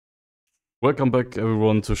Welcome back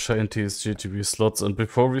everyone to ShaneTSGTV slots, and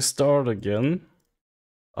before we start again,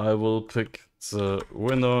 I will pick the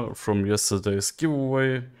winner from yesterday's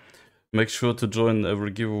giveaway. Make sure to join every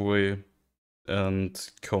giveaway and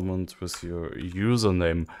comment with your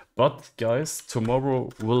username. But guys, tomorrow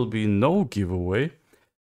will be no giveaway,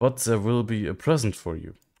 but there will be a present for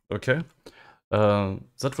you, okay?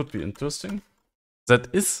 That would be interesting. That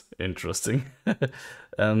is interesting.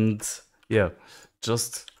 And yeah,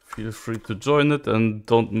 just feel free to join it and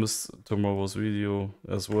don't miss tomorrow's video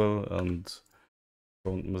as well, and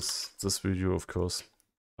don't miss this video, of course.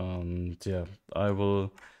 And yeah, I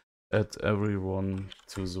will add everyone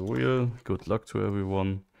to the wheel. Good luck to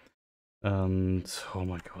everyone. And oh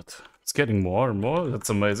my god, it's getting more and more. That's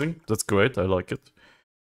amazing. That's great. I like it.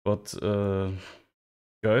 But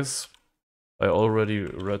guys, I already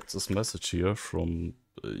read this message here from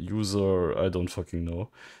user I don't fucking know.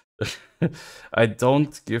 I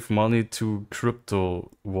don't give money to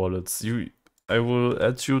crypto wallets. I will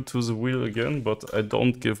add you to the wheel again, but I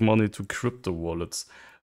don't give money to crypto wallets.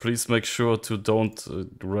 Please make sure to don't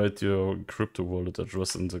write your crypto wallet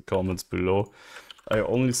address in the comments below. I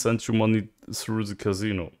only send you money through the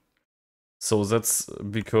casino. So that's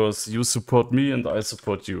because you support me and I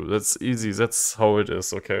support you. That's easy. That's how it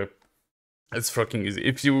is, okay? It's fucking easy.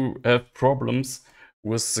 If you have problems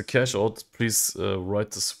with the cash out, please write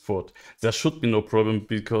the support. There should be no problem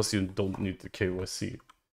because you don't need the KYC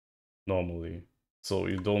normally. So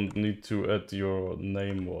you don't need to add your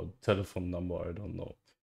name or telephone number, I don't know.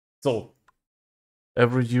 So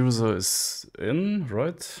every user is in,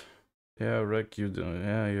 right? Yeah, Rec, you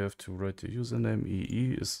have to write your username.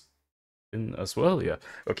 EE is in as well. Yeah.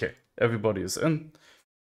 Okay. Everybody is in.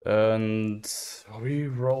 And we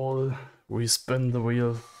roll, we spin the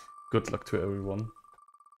wheel. Good luck to everyone.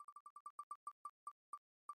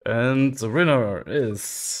 And the winner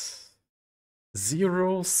is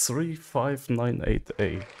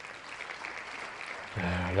 03598A.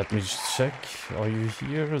 Let me check. Are you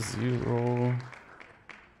here? Zero.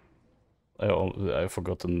 I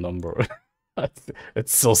forgot the number.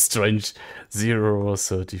 It's so strange.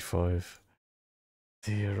 035.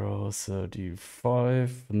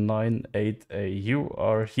 03598A. You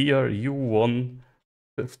are here. You won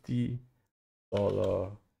 $50.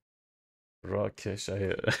 Rakesh,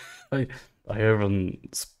 I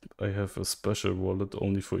have a special wallet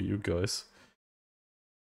only for you guys,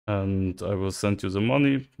 and I will send you the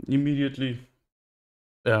money immediately.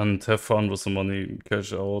 And have fun with the money.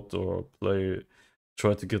 Cash out or play.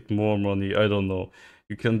 Try to get more money. I don't know.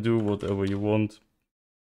 You can do whatever you want,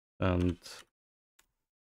 and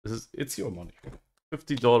it's your money.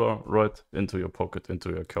 $50 right into your pocket, into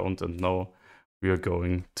your account, and now we are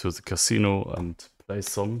going to the casino and play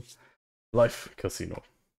some live casino.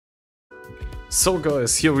 So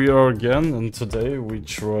guys, here we are again, and today we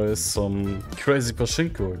try some crazy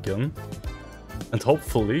pachinko again. And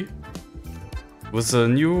hopefully with a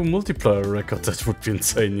new multiplier record. That would be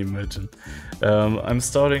insane, imagine. I'm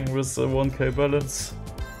starting with a 1k balance,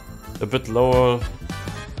 a bit lower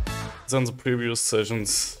than the previous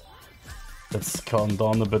sessions. Let's calm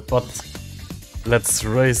down a bit, but let's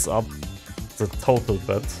raise up the total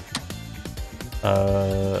bet.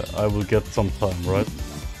 I will get some time, right?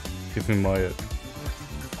 Give me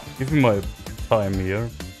my time here,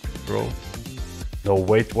 bro. No,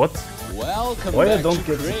 wait, what? Welcome Why back I don't to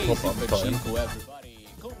get the Crazy top up time? Pachinko, everybody.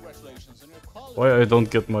 Congratulations on your quality. Why I don't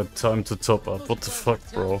get my time to top up? What the fuck,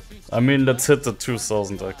 bro? I mean, let's hit the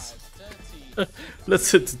 2000x.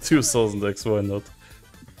 Let's hit the 2000x, why not?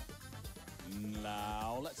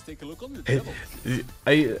 Now let's take a look on the table.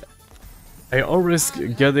 I always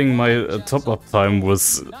getting my top up time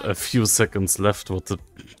with a few seconds left. What a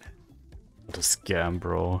scam,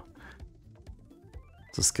 bro.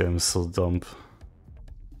 This game is so dumb.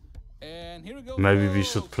 And here we go. Maybe we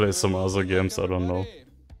should play some other games, I don't know.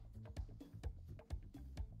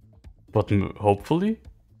 But hopefully,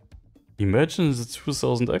 imagine the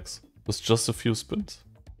 2000x with just a few spins.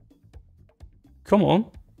 Come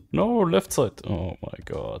on. No, left side. Oh my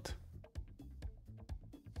god.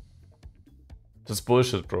 That's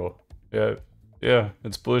bullshit, bro. Yeah,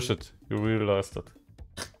 it's bullshit. You realized it.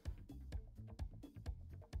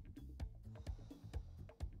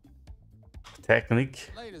 Technique.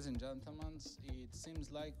 Ladies and gentlemen, it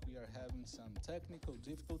seems like we are having some technical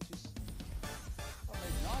difficulties. Or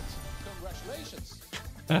maybe not. Congratulations.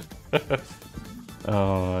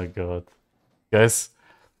 Oh my god. Guys,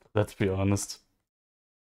 let's be honest.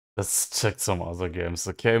 Let's check some other games,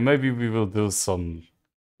 okay? Maybe we will do some...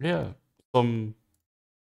 Yeah, some...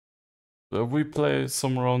 we play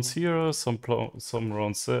some rounds here, some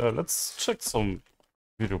rounds there. Let's check some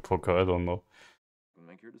Video poker, I don't know.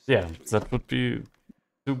 Yeah, that would be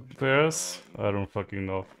 2 pairs. I don't fucking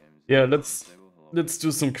know. Yeah, let's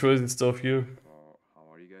do some crazy stuff here. How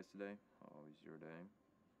are you guys today? How is your day?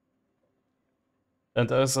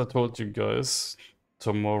 And as I told you guys,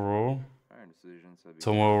 tomorrow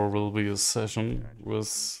will be a session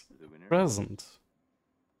with present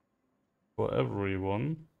for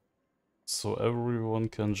everyone. So everyone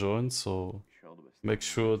can join, so make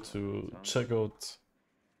sure to check out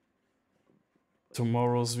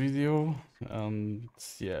tomorrow's video. And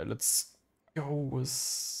yeah, let's go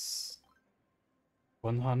with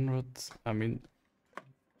 100. I mean,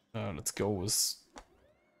 let's go with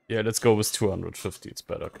 250. It's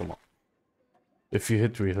better. Come on. If you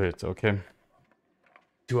hit, we hit. Okay.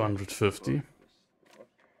 250.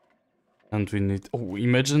 And we need. Oh,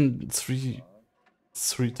 imagine 3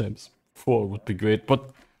 times 4 would be great.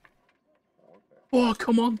 But oh,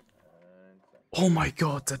 come on. Oh my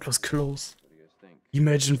god, that was close.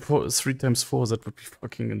 Imagine 3 times 4. That would be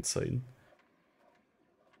fucking insane.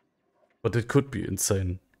 But it could be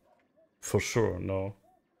insane. For sure, no.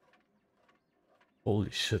 Holy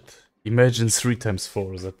shit. Imagine 3 times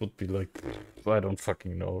 4, that would be like... I don't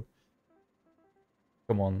fucking know.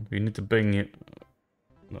 Come on, we need to bang it.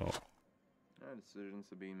 No. Decisions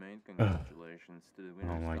have been made. Congratulations to the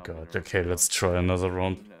winner. Oh my god, okay, let's try another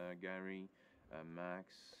round. Gary,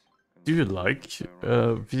 Max. Do you like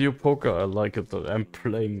video poker? I like it. I'm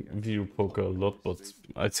playing video poker a lot, but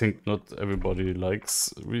I think not everybody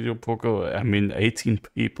likes video poker. I mean, 18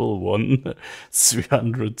 people won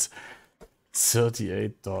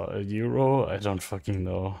 338 euro. I don't fucking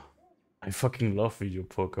know. I fucking love video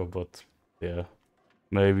poker, but yeah,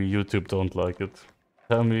 maybe YouTube don't like it.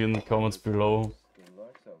 Tell me in the comments below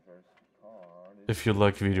if you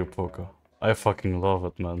like video poker. I fucking love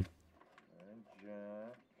it, man.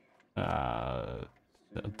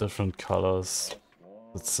 Different colors.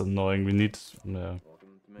 It's annoying. We need an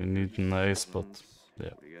ace, but yeah.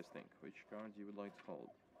 What do you guys think? Which cards you would like to hold?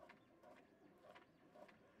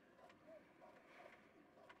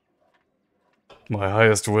 My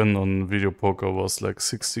highest win on video poker was like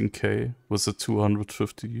 16k with a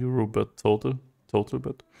 250 euro bet total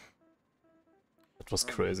bet. That was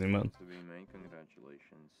crazy, man.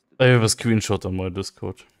 I have a screenshot on my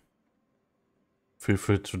Discord. Feel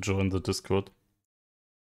free to join the Discord.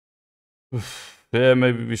 Yeah,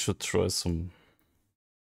 maybe we should try some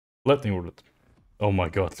lightning roulette. Oh my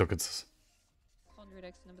god, look at this.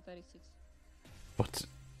 100x number 36. What?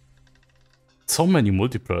 So many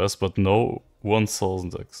multipliers, but no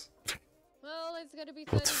 1000x. Well, it's gonna be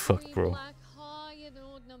what the fuck, bro?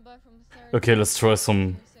 Okay, let's try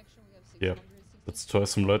some. Yeah, let's try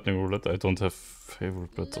some lightning roulette. I don't have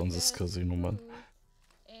favorite bets on this casino, man.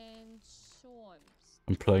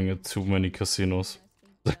 I'm playing at too many casinos.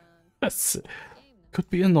 That's could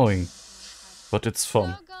be annoying, but it's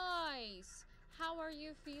fun. So guys, how are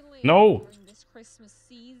you feeling No! during this Christmas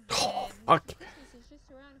season? Oh, fuck. Christmas is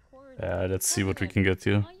just around the corner. Yeah, let's see what we can get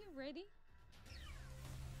here. Are you ready?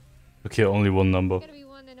 Okay, only one number. Gotta be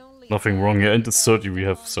one and only. Nothing wrong here, and it's 30, we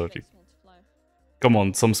have 30. Come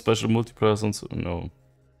on, some special multipliers and so, no.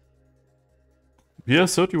 Yeah,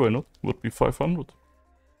 30, why not? Would be 500.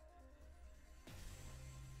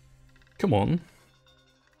 Come on.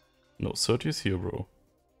 No, 30 is here, bro.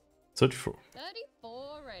 34.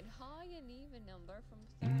 34 and high and even number from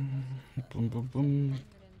Boom, boom, boom.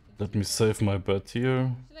 Let me save my bet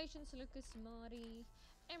here. Congratulations, Lucas, Marty,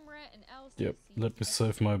 Emre, and LCC. Yep, let me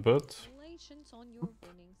save my bet. Congratulations on your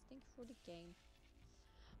winnings. Thank you for the game.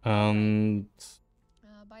 And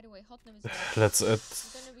By the way, hot numbers let's add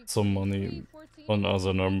some money on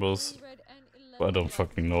other numbers. I don't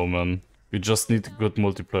fucking know, man. We just need a good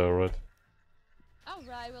multiplier, right?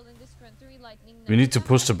 Alright, well in this round 3 lightning. We need to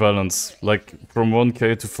push the balance, like from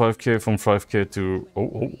 1k to 5k, from 5k to...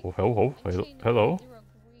 hello?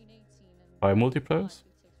 High multipliers?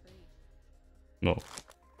 No.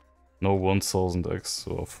 No 1000x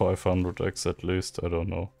or 500x at least, I don't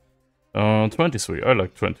know. 23, I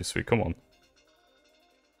like 23, come on.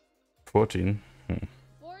 14.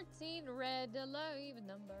 14 red, low even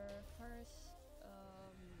number. First,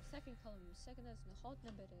 second column, second as the hot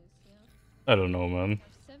number is, yeah. I don't know, man.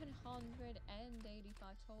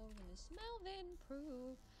 785 total winners. Melvin,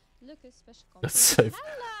 Prue, Lucas, special Let's save.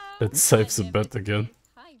 Let's save the bet again.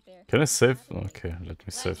 Hi there. Can I save? Okay, let me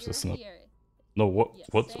save this now. No, what? Yes,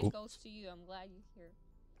 What? same Oh. goes to you. I'm glad you're here.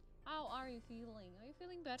 How are you feeling? Are you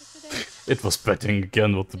feeling better today? It was betting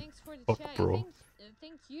again, what the Thanks for the fuck, chat. bro?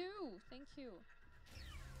 Thank you. Thank you.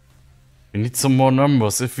 We need some more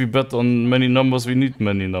numbers. If we bet on many numbers, we need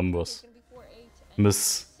many numbers. It's gonna be 4, 8, and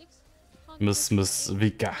Miss. Miss Vika.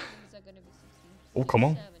 These are gonna be 16. Oh, come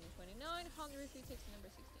on. 7, 29, 156, number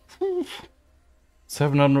 16.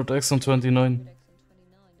 700x on 29. 100x and 29,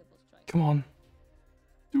 double strike. Come on.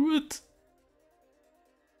 Do it.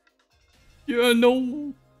 Yeah,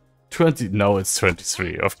 no. 20. Now it's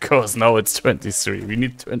 23. Of course, now it's 23. We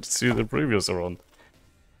need 23 the previous round.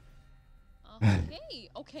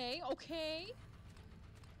 Okay, okay.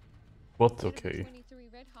 What okay? 23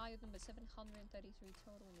 red high number 733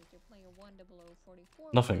 total and you're playing 10044.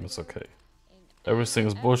 Nothing is okay. Everything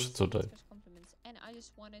is bullshit today. And I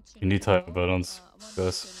just wanted to We need higher balance.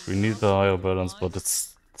 Guys, we need a higher balance, but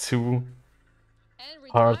it's too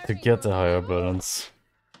hard to get a higher balance.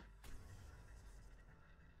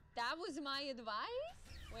 That was my advice?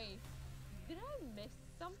 Wait, did I miss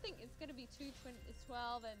something? It's gonna be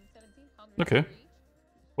 12 and 1700. Okay.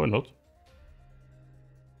 Why not?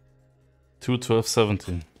 2, 12,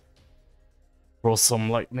 17. For some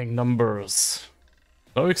lightning numbers.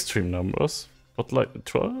 No extreme numbers, but like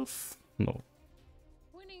 12? No.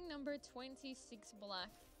 Winning number 26 black.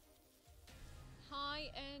 High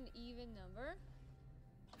and even number.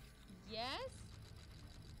 Yes?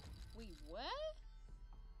 Wait, what?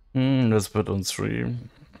 Let's bet on 3.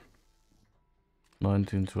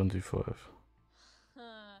 1925. No.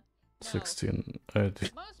 16, 80.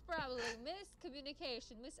 Most probably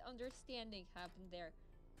miscommunication, misunderstanding happened there.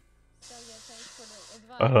 So yeah, thanks for the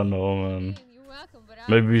advice. I don't know, man. You're welcome, but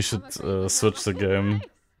Maybe we I'm should afraid that's switch the not game. advice.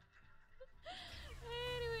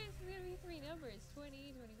 Anyways, it's gonna be 3 numbers: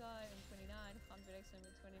 20, 25, and 29. 100x and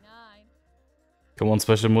 29. Come on,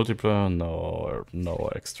 special multiplier? No, no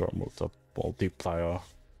extra multiplier.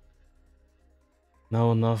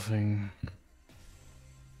 No, nothing.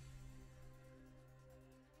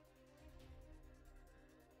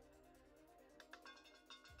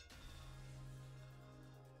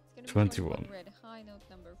 It's gonna be 21. Red high note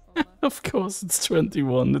number from, Of course, it's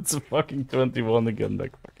 21. It's a fucking 21 again,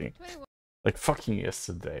 like fucking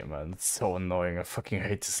yesterday, man. It's so annoying. I fucking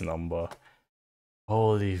hate this number.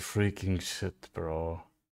 Holy freaking shit, bro.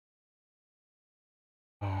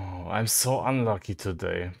 Oh, I'm so unlucky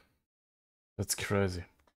today. That's crazy.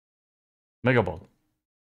 Mega Ball.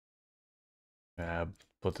 Yeah,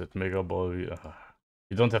 put it Mega Ball. You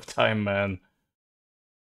don't have time, man.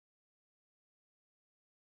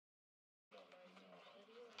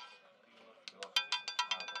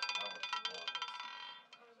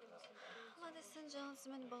 Ladies and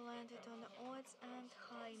gentlemen, landed on odds and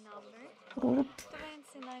high number.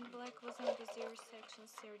 29 black was on the 0 section,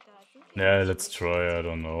 Sir doesn't. Yeah, let's try. I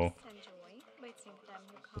don't know. Enjoy. Waiting time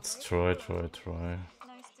you Let's cover. try.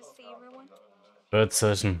 Nice to see everyone. Bad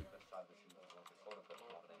session.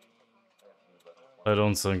 I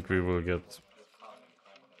don't think we will get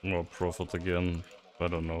more profit again. I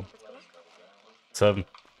don't know. 7.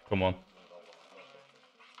 Come on.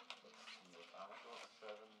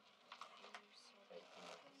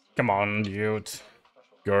 Come on, dude.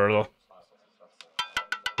 Girl.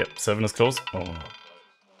 Yep, 7 is close. Oh.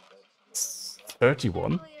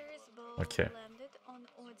 31? Okay.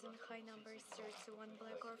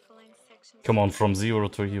 Come on, from 0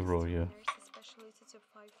 to hero here.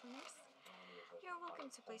 You're welcome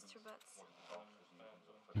to place your bets.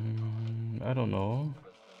 I don't know.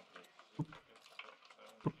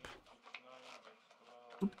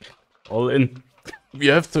 All in. We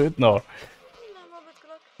have to hit now.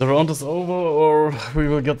 The round is over, or we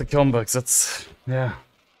will get the comebacks. That's, yeah.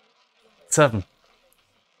 7.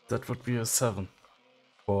 That would be a 7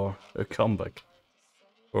 for a comeback.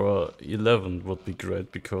 Or 11 would be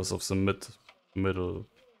great because of the middle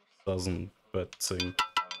dozen bet thing.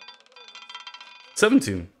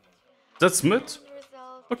 17. That's mid.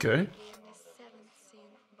 Okay.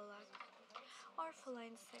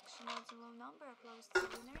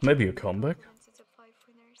 Maybe a comeback.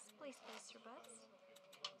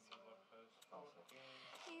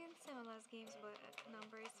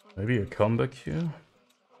 Maybe a comeback here.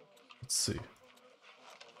 Let's see.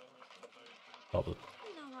 Bubble.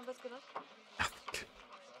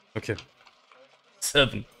 Okay.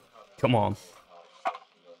 7. Come on.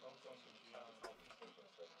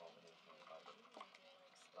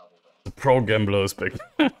 The pro gambler is back.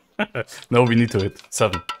 No, we need to hit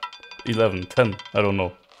 7, 11, 10. I don't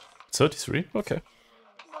know. 33? Okay.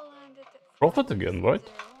 Profit again, right?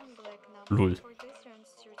 Lul.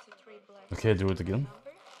 Okay, do it again.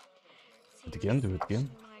 Do it again, do it again.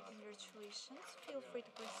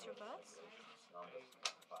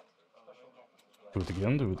 Do it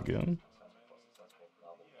again, do it again.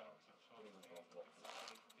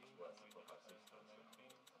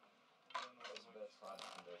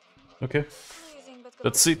 Okay.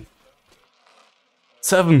 Let's see.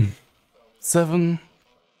 7. 7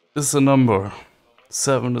 is the number.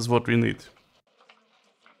 7 is what we need.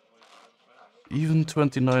 Even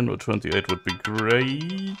 29 or 28 would be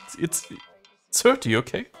great. It's 30,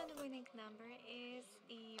 okay? And the winning number is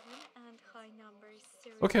even and high number is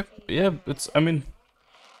 30. Okay, yeah, I mean,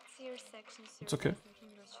 Tier section it's okay.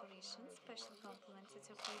 Congratulations. Special compliment to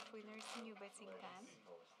top 8 winners new betting ban.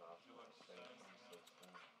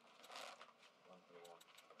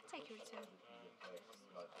 Take your turn.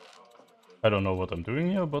 I don't know what I'm doing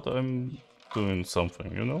here, but I'm doing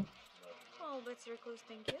something, you know? All bets are closed,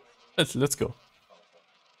 thank you. Let's go.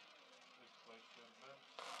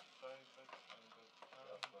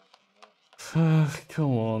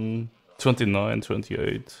 Come on. 29,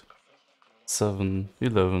 28, 7,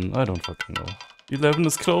 11. I don't fucking know. 11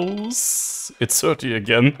 is close. It's 30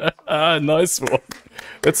 again. Nice one.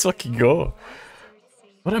 Let's fucking go.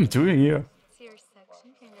 What I'm doing here? Tier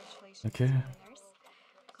section, congratulations Okay. to winners.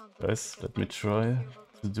 Guys, let me try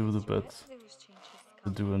to do the bet. To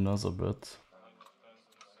do another bet.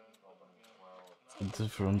 A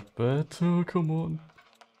different bet. Oh, come on.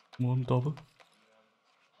 Come on, double.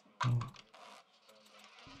 Oh.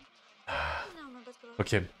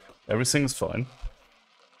 Okay, everything is fine.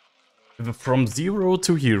 From 0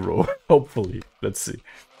 to hero, hopefully. Let's see.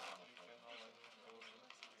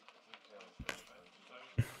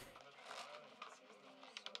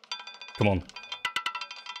 Come on.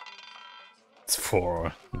 It's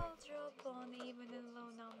 4.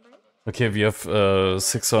 Okay, we have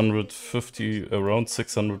 650, around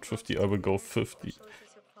 650. I will go 50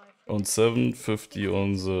 on 7, 50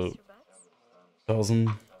 on the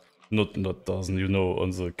dozen. Not dozen, you know,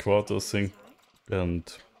 on the quarter thing. And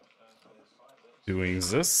doing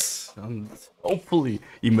this. And hopefully,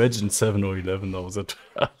 imagine 7 or 11 now. That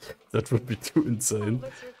would be too insane.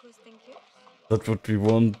 That would be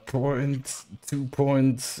 1 point, 2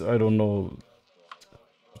 points, I don't know.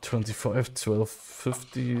 25, 12,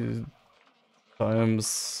 50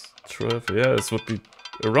 times 12. Yeah, this would be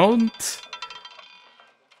around.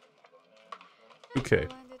 Okay.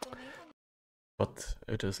 But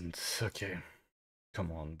it isn't. Okay.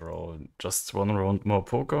 Come on, bro. Just 1 round more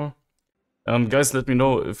poker. Guys, let me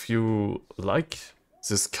know if you like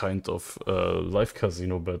this kind of live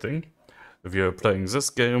casino betting. If you're playing this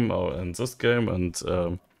game or in this game,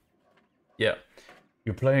 and yeah,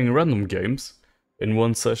 you're playing random games in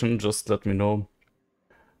one session, just let me know.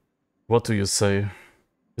 What do you say?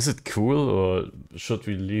 Is it cool, or should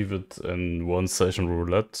we leave it in one session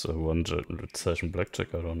roulette, or one session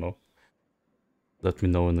blackjack? I don't know. Let me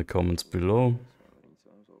know in the comments below.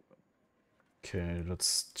 Okay,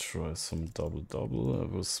 let's try some double. I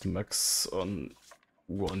was max on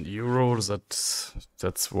 €1.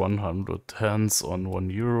 That's 100 hands on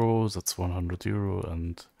 €1. That's 100 euro,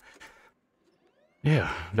 and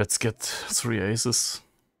yeah, let's get 3 aces.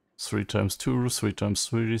 3 times 2, 3 times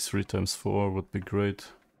 3, 3 times 4 would be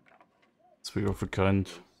great. 3 of a kind.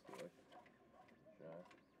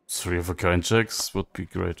 3 of a kind checks would be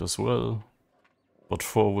great as well. But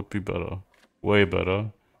 4 would be better. Way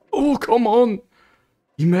better. Oh, come on!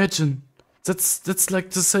 Imagine! That's like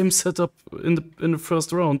the same setup in the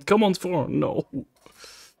first round. Come on, 4. No.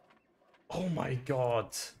 Oh my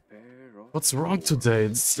god. What's wrong today?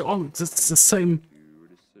 It's the same.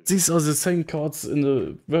 These are the same cards in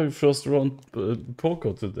the very first round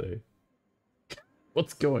poker today.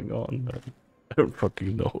 What's going on, man? I don't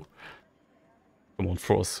fucking know. Come on,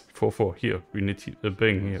 4-4. Here, we need a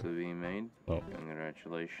bang here. Oh.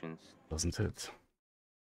 Congratulations. Doesn't hit.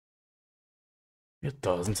 It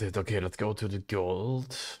doesn't hit. Okay, let's go to the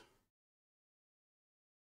gold.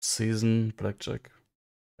 Season, blackjack.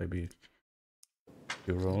 Maybe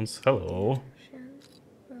few rounds. Hello.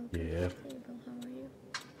 Yeah.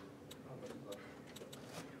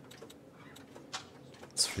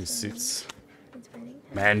 It's 3 seats.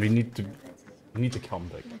 Man, we need to come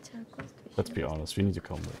back. Let's be honest, we need to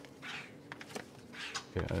come back.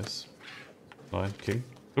 Okay, ace. 9, king.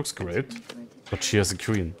 Looks great. But she has a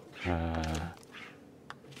queen. I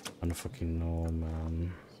don't fucking know,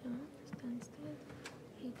 man.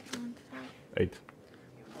 8.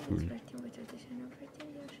 Cool.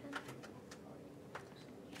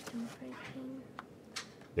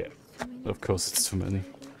 Yeah, of course it's too many.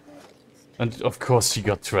 And of course she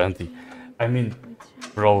got 20. I mean,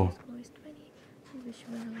 bro.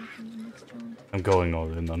 I'm going all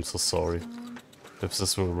in, I'm so sorry. If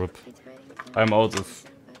this will rip. I'm out of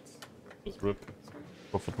rip.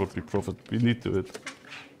 Profit would be profit. We need to hit.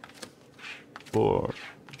 4,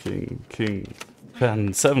 king,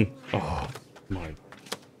 10, 7. Oh my.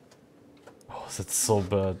 Oh, that's so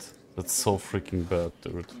bad. That's so freaking bad,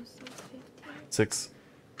 dude. 6.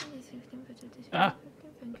 Ah!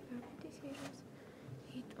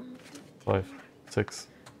 5, 6,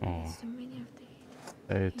 oh,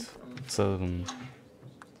 8, 7.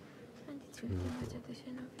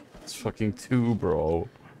 It's fucking 2, bro.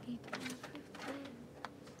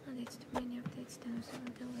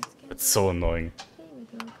 It's so annoying.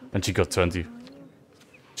 And she got 20.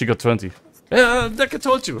 She got 20. Yeah, like I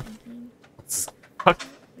told you. Fuck.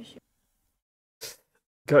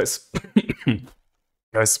 Guys.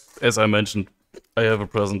 Guys, as I mentioned, I have a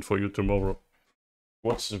present for you tomorrow.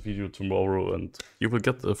 Watch the video tomorrow and you will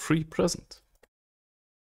get a free present.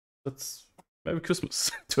 That's Merry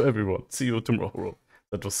Christmas to everyone. See you tomorrow.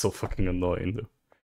 That was so fucking annoying though.